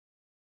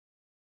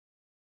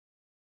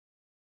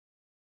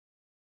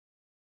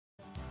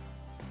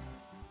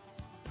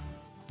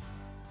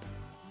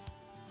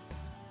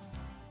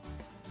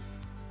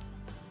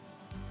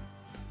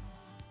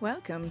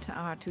Welcome to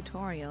our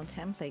tutorial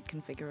template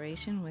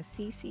configuration with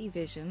CC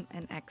Vision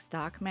and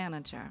Xdoc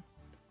Manager.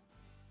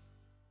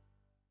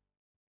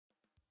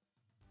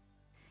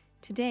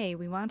 Today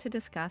we want to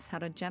discuss how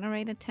to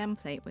generate a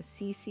template with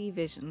CC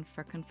Vision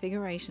for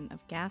configuration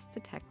of gas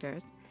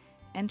detectors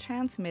and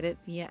transmit it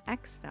via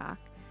Xdoc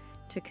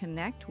to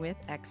connect with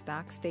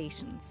Xdoc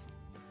stations.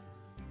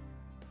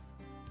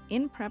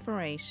 In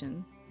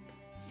preparation,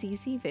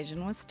 CC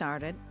Vision was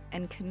started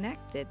and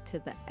connected to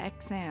the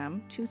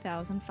Exam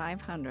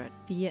 2500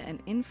 via an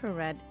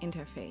infrared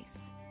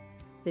interface.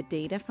 The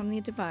data from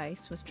the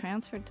device was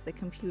transferred to the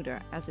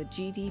computer as a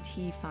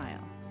GDT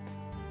file.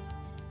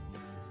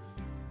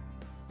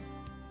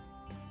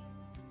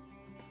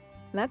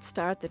 Let's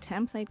start the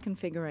template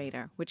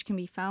configurator, which can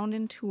be found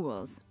in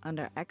Tools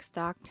under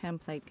Xdoc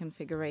Template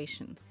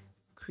Configuration.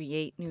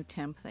 Create New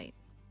Template.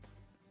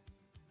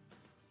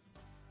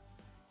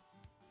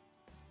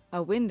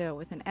 A window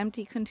with an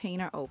empty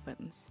container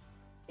opens.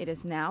 It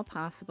is now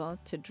possible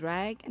to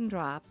drag and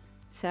drop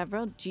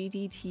several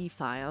GDT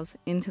files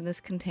into this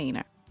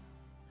container.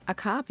 A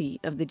copy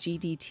of the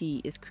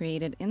GDT is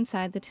created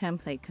inside the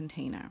template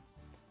container.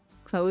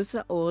 Close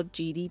the old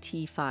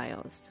GDT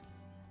files.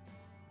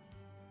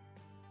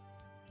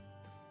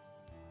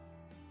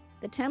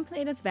 The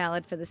template is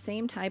valid for the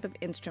same type of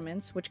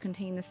instruments which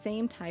contain the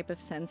same type of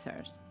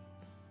sensors,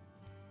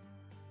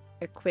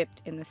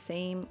 equipped in the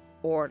same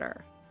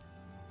order.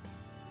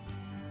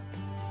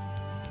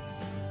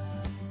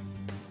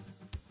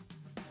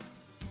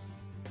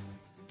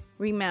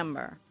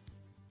 Remember,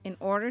 in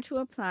order to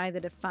apply the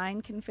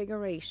defined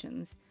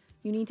configurations,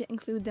 you need to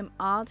include them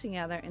all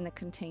together in the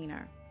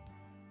container.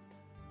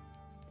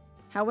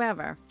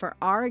 However, for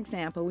our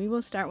example, we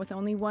will start with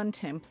only one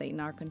template in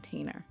our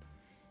container,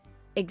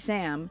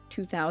 Exam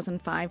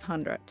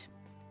 2500.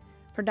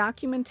 For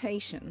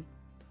documentation,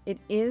 it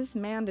is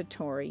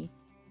mandatory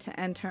to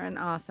enter an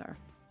author.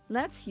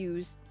 Let's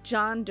use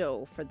John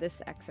Doe for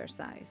this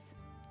exercise.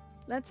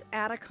 Let's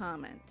add a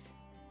comment.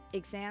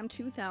 Exam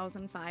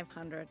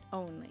 2500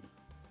 only.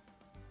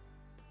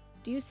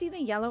 Do you see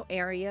the yellow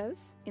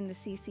areas in the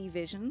CC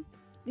Vision?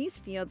 These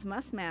fields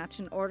must match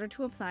in order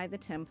to apply the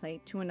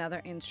template to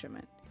another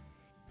instrument.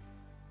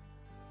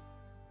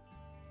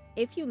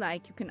 If you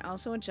like, you can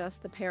also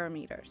adjust the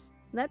parameters.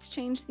 Let's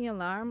change the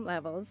alarm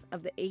levels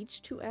of the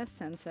H2S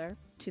sensor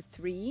to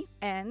 3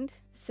 and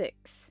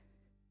 6.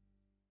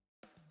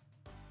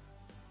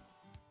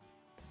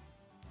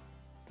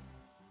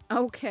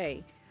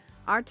 Okay.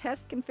 Our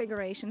test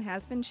configuration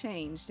has been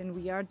changed and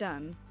we are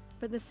done.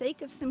 For the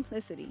sake of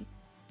simplicity,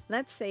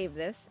 let's save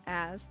this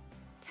as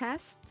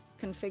Test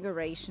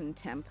Configuration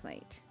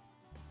Template.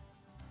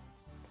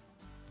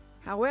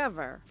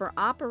 However, for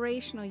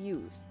operational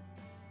use,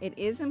 it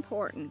is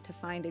important to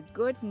find a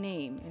good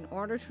name in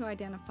order to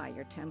identify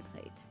your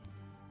template.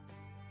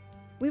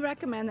 We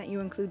recommend that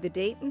you include the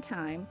date and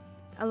time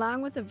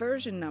along with the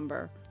version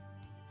number.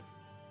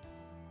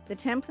 The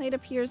template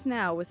appears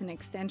now with an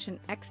extension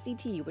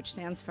XDT, which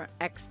stands for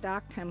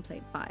Xdoc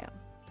Template File.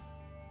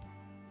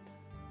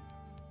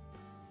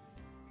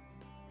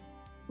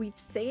 We've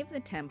saved the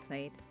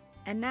template,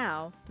 and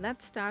now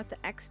let's start the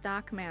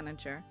Xdoc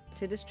Manager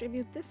to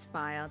distribute this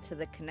file to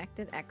the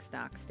connected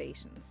Xdoc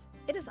stations.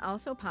 It is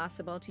also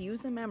possible to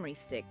use a memory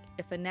stick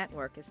if a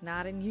network is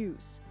not in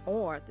use,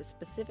 or the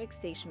specific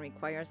station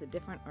requires a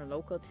different or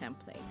local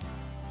template.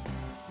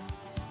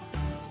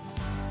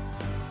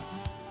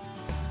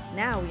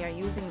 Now we are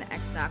using the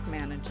Xdoc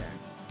Manager.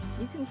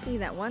 You can see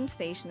that one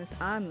station is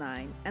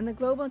online and the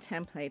global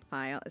template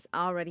file is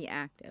already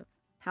active.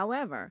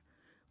 However,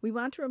 we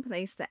want to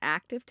replace the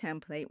active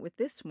template with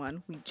this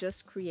one we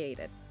just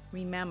created.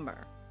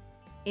 Remember,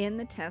 in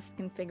the test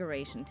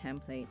configuration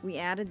template, we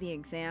added the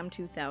Exam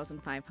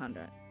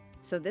 2500.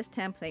 So this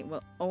template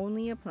will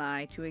only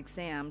apply to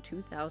Exam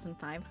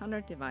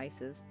 2500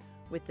 devices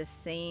with the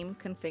same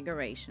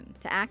configuration.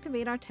 To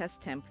activate our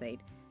test template,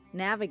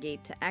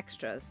 navigate to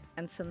Extras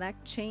and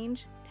select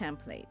Change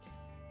Template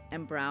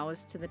and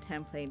browse to the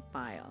template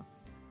file.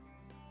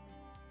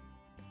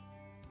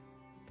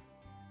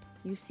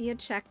 You see a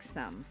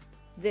checksum.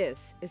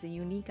 This is a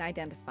unique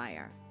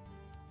identifier.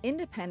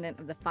 Independent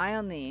of the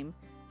file name,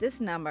 this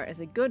number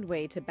is a good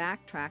way to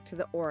backtrack to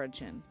the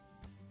origin.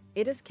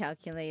 It is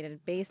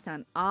calculated based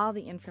on all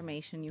the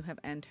information you have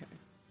entered.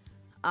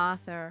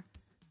 Author,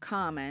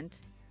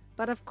 comment,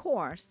 but of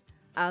course,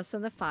 also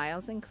the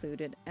files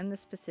included and the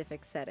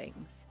specific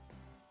settings.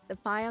 The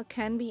file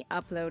can be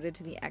uploaded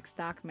to the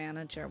Xdoc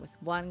Manager with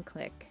one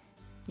click.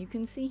 You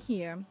can see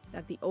here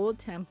that the old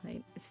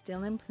template is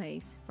still in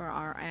place for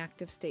our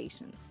active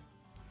stations.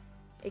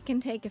 It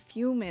can take a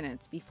few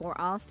minutes before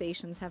all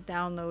stations have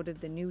downloaded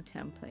the new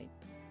template.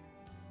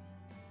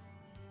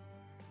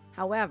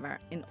 However,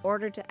 in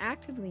order to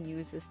actively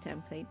use this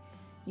template,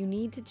 you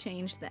need to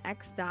change the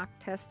Xdoc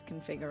test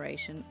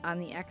configuration on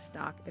the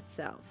Xdoc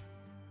itself.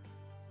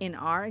 In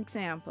our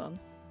example,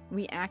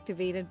 we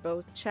activated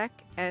both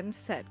check and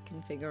set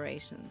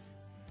configurations.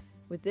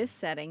 With this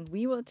setting,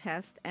 we will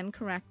test and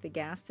correct the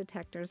gas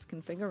detector's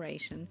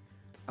configuration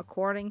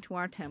according to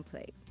our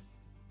template.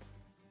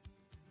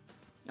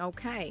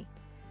 Okay,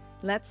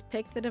 let's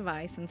pick the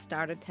device and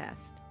start a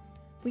test.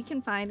 We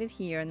can find it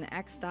here in the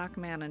Xdoc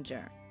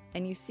Manager,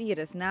 and you see it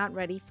is not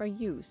ready for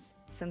use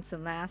since the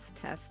last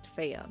test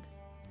failed.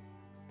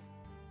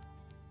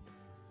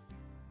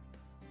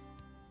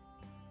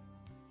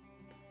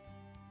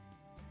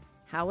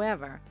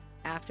 However,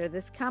 after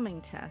this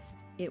coming test,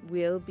 it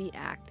will be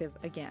active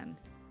again.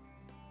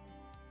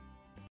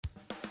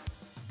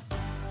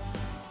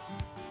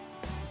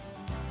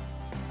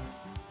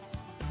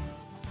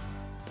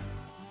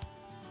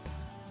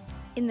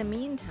 In the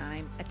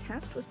meantime, a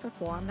test was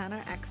performed on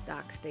our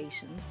Xdoc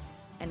station,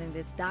 and it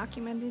is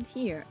documented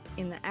here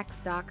in the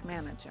Xdoc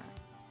Manager.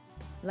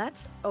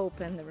 Let's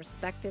open the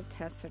respective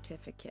test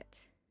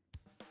certificate.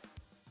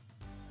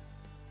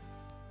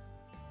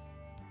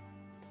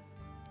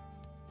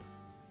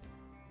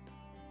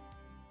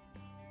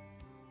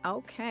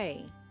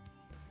 Okay,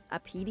 a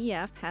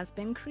PDF has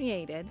been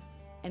created,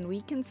 and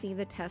we can see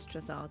the test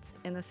results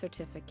in the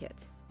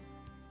certificate.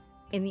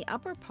 In the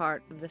upper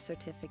part of the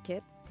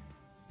certificate,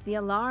 the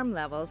alarm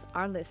levels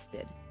are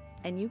listed,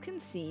 and you can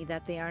see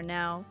that they are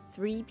now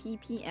 3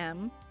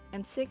 ppm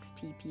and 6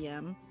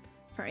 ppm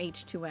for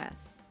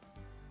H2S.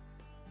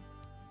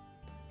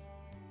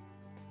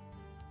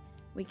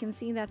 We can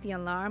see that the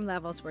alarm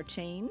levels were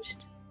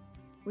changed.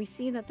 We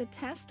see that the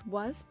test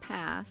was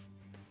passed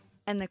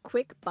and the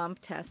quick bump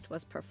test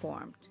was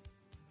performed.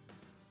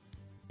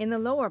 In the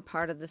lower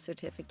part of the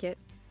certificate,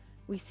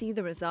 we see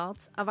the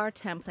results of our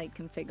template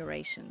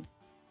configuration.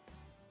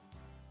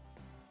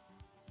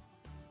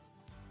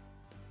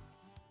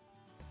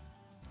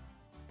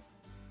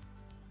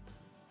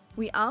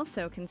 We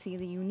also can see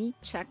the unique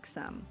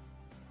checksum.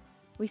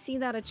 We see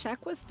that a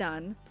check was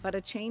done, but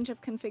a change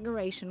of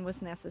configuration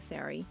was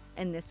necessary,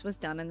 and this was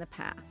done in the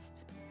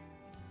past.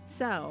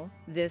 So,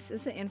 this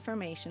is the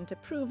information to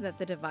prove that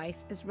the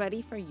device is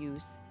ready for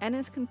use and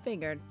is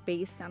configured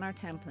based on our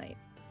template.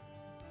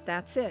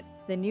 That's it.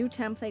 The new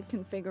template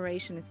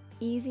configuration is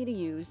easy to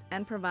use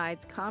and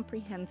provides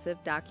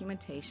comprehensive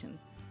documentation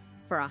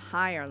for a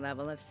higher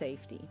level of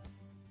safety.